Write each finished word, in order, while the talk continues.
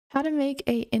How to make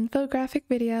a infographic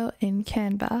video in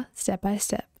Canva step by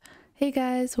step. Hey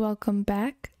guys, welcome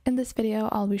back. In this video,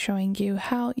 I'll be showing you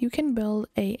how you can build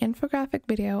a infographic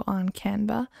video on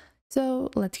Canva.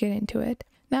 So let's get into it.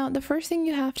 Now, the first thing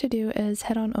you have to do is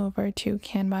head on over to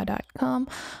canva.com.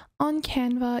 On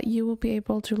Canva, you will be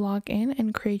able to log in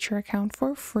and create your account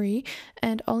for free,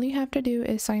 and all you have to do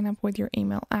is sign up with your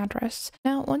email address.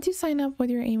 Now, once you sign up with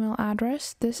your email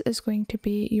address, this is going to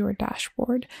be your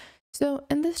dashboard. So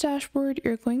in this dashboard,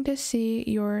 you're going to see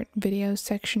your videos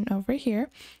section over here,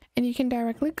 and you can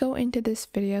directly go into this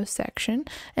video section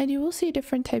and you will see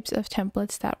different types of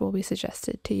templates that will be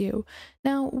suggested to you.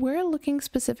 Now, we're looking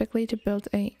specifically to build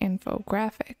an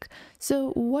infographic.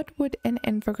 So what would an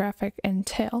infographic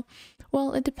entail?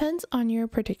 Well, it depends on your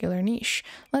particular niche.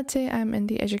 Let's say I'm in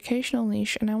the educational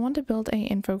niche and I want to build an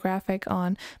infographic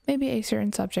on maybe a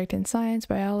certain subject in science,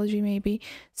 biology maybe.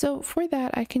 So for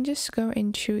that, I can just go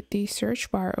into the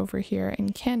search bar over here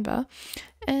in Canva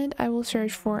and I will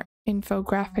search for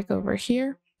infographic over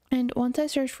here. And once I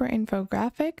search for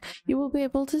infographic, you will be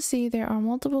able to see there are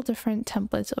multiple different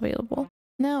templates available.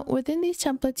 Now, within these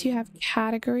templates, you have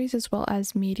categories as well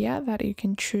as media that you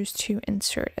can choose to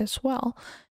insert as well.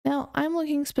 Now, I'm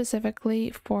looking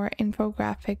specifically for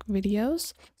infographic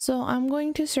videos, so I'm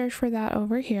going to search for that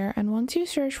over here. And once you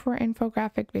search for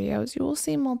infographic videos, you will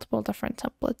see multiple different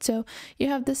templates. So you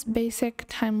have this basic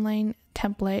timeline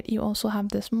template, you also have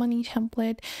this money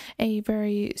template, a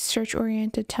very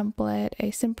search-oriented template, a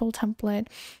simple template,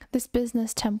 this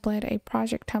business template, a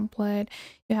project template,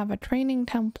 you have a training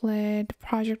template,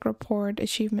 project report,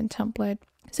 achievement template.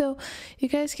 So you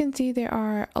guys can see there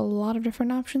are a lot of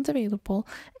different options available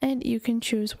and you can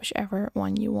choose whichever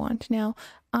one you want. Now,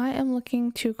 I am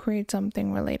looking to create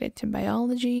something related to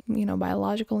biology,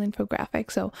 biological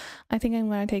infographics. So I think I'm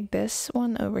going to take this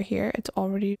one over here. It's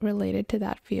already related to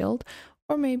that field.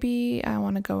 Or maybe I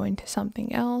want to go into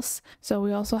something else. So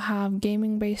we also have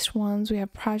gaming based ones. We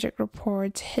have project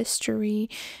reports, history,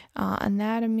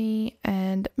 anatomy,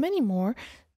 and many more.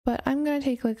 But I'm going to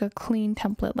take like a clean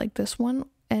template like this one.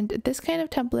 And this kind of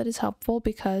template is helpful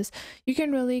because you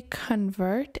can really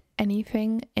convert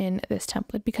anything in this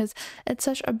template because it's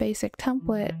such a basic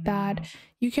template that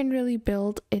you can really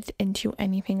build it into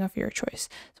anything of your choice.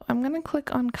 So I'm going to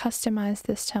click on customize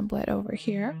this template over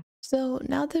here. So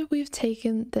now that we've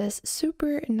taken this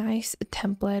super nice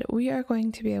template, we are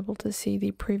going to be able to see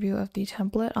the preview of the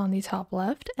template on the top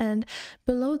left, and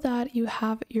below that you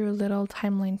have your little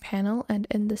timeline panel, and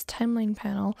in this timeline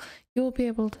panel you will be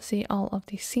able to see all of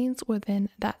the scenes within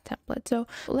that template. So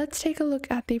let's take a look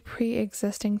at the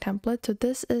pre-existing template. So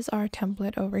this is our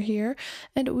template over here,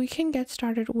 and we can get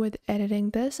started with editing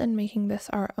this and making this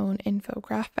our own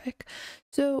infographic.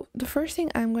 So the first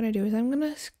thing I'm going to do is I'm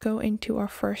going to go into our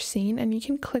first scene, and you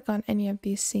can click on any of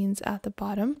these scenes at the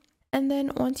bottom. And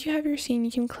then once you have your scene,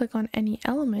 you can click on any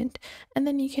element and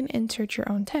then you can insert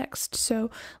your own text. So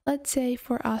let's say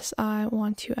for us, I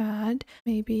want to add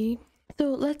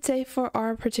let's say for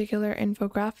our particular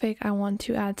infographic, I want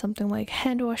to add something like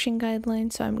hand washing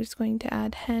guidelines. So I'm just going to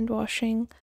add hand washing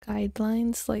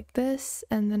guidelines like this,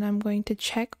 and then I'm going to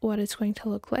check what it's going to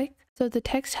look like. So the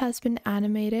text has been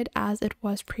animated as it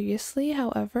was previously.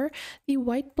 However, the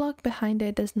white block behind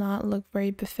it does not look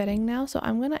very befitting now. So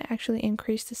I'm going to actually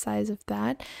increase the size of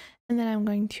that. And then I'm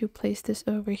going to place this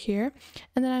over here.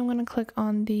 And then I'm going to click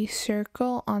on the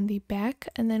circle on the back.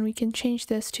 And then we can change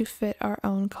this to fit our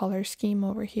own color scheme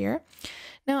over here.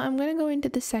 Now I'm going to go into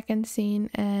the second scene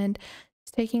and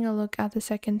taking a look at the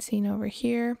second scene over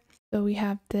here. So we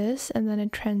have this, and then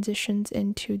it transitions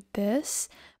into this,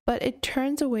 but it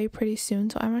turns away pretty soon.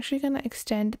 So I'm actually going to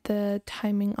extend the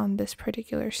timing on this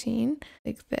particular scene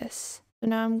like this. So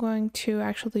now I'm going to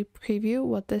actually preview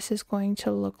what this is going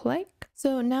to look like.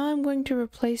 So now I'm going to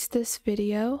replace this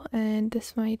video, and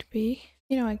this might be,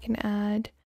 I can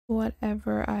add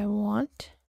whatever I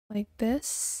want like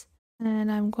this. And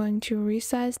I'm going to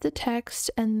resize the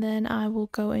text, and then I will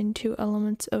go into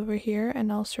elements over here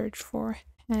and I'll search for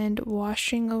hand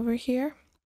washing over here,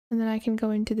 and then I can go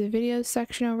into the videos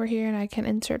section over here and I can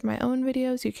insert my own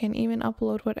videos. You can even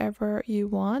upload whatever you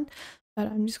want, but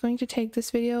I'm just going to take this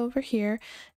video over here.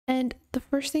 And the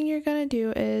first thing you're going to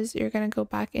do is you're going to go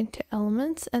back into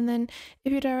elements, and then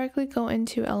if you directly go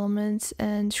into elements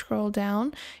and scroll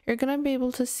down, you're going to be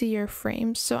able to see your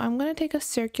frames. So I'm going to take a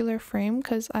circular frame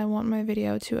because I want my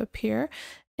video to appear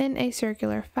in a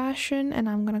circular fashion, and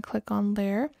I'm going to click on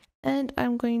layer. And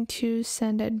I'm going to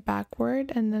send it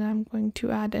backward, and then I'm going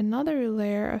to add another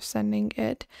layer of sending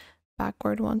it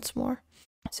backward once more.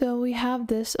 So we have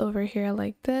this over here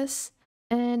like this,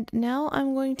 And now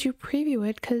I'm going to preview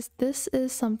it because this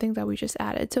is something that we just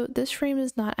added. So this frame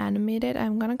is not animated.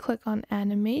 I'm going to click on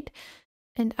animate,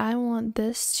 and I want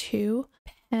this to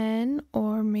pen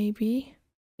or maybe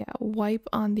wipe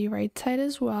on the right side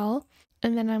as well.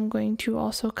 And then I'm going to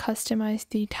also customize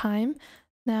the time.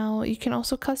 Now you can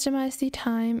also customize the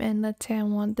time, and let's say I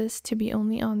want this to be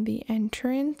only on the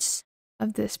entrance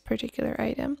of this particular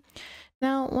item.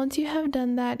 Now, once you have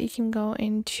done that, you can go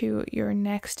into your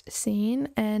next scene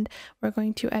and we're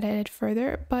going to edit it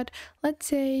further. But let's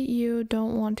say you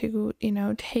don't want to,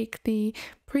 take the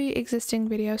pre-existing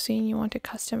video scene, you want to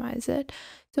customize it.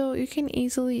 So you can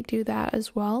easily do that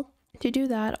as well. To do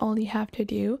that, all you have to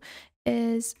do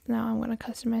is, now I'm going to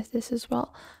customize this as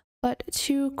well. But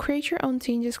to create your own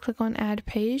scene, just click on add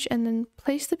page and then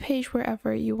place the page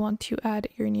wherever you want to add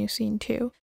your new scene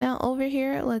to. Now over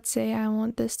here, let's say I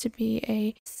want this to be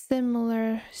a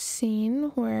similar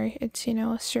scene where it's,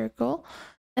 a circle.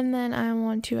 And then I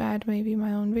want to add maybe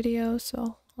my own video.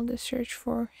 So I'll just search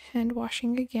for hand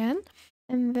washing again.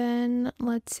 And then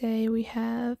let's say we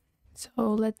have, so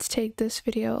let's take this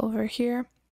video over here.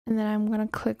 And then I'm going to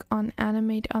click on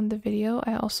animate on the video.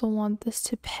 I also want this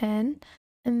to pen.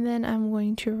 And then I'm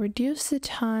going to reduce the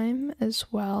time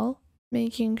as well,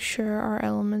 making sure our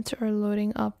elements are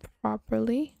loading up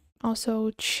properly.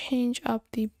 Also change up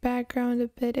the background a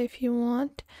bit if you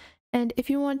want. And if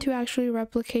you want to actually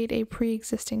replicate a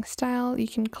pre-existing style, you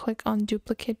can click on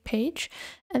duplicate page,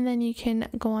 and then you can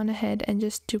go on ahead and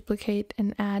just duplicate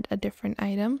and add a different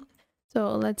item.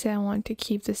 So let's say I want to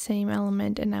keep the same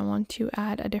element and I want to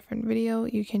add a different video,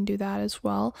 you can do that as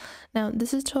well. Now,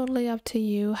 this is totally up to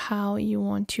you how you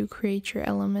want to create your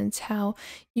elements, how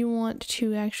you want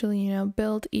to actually,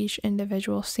 build each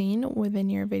individual scene within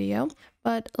your video.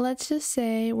 But let's just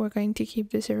say we're going to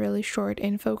keep this a really short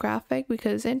infographic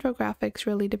because infographics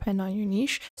really depend on your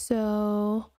niche.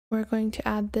 So we're going to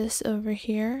add this over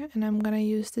here, and I'm going to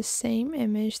use the same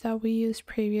image that we used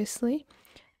previously.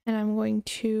 And I'm going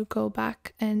to go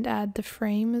back and add the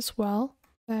frame as well.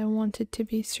 I want it to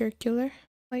be circular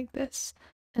like this.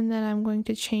 And then I'm going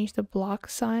to change the block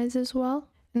size as well.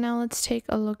 Now let's take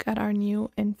a look at our new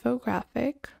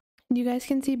infographic. You guys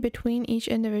can see between each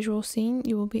individual scene,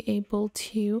 you will be able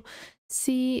to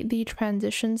see the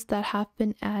transitions that have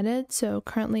been added. So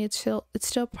currently it's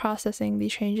still processing the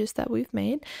changes that we've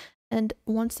made. And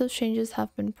once those changes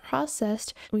have been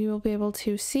processed, we will be able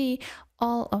to see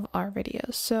all of our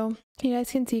videos. So you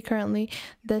guys can see currently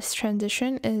this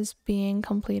transition is being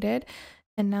completed.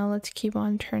 And now let's keep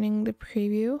on turning the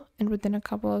preview, and within a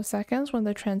couple of seconds when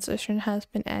the transition has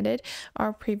been added,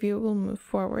 our preview will move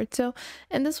forward. So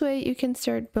in this way you can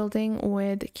start building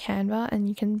with Canva, and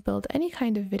you can build any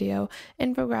kind of video,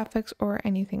 infographics, or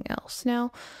anything else.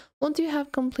 Now once you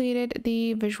have completed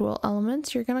the visual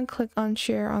elements, you're going to click on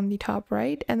share on the top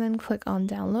right and then click on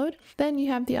download. Then you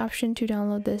have the option to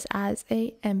download this as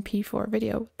a MP4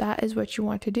 video. That is what you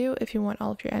want to do if you want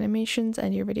all of your animations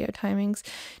and your video timings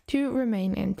to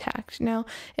remain intact. Now,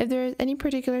 if there is any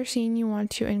particular scene you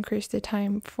want to increase the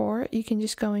time for, you can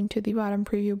just go into the bottom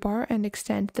preview bar and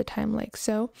extend the time like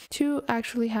so to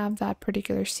actually have that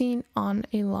particular scene on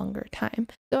a longer time.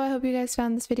 So I hope you guys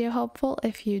found this video helpful.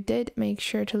 If you did, make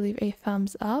sure to leave a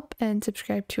thumbs up and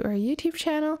subscribe to our YouTube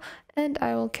channel, and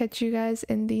I will catch you guys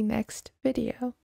in the next video.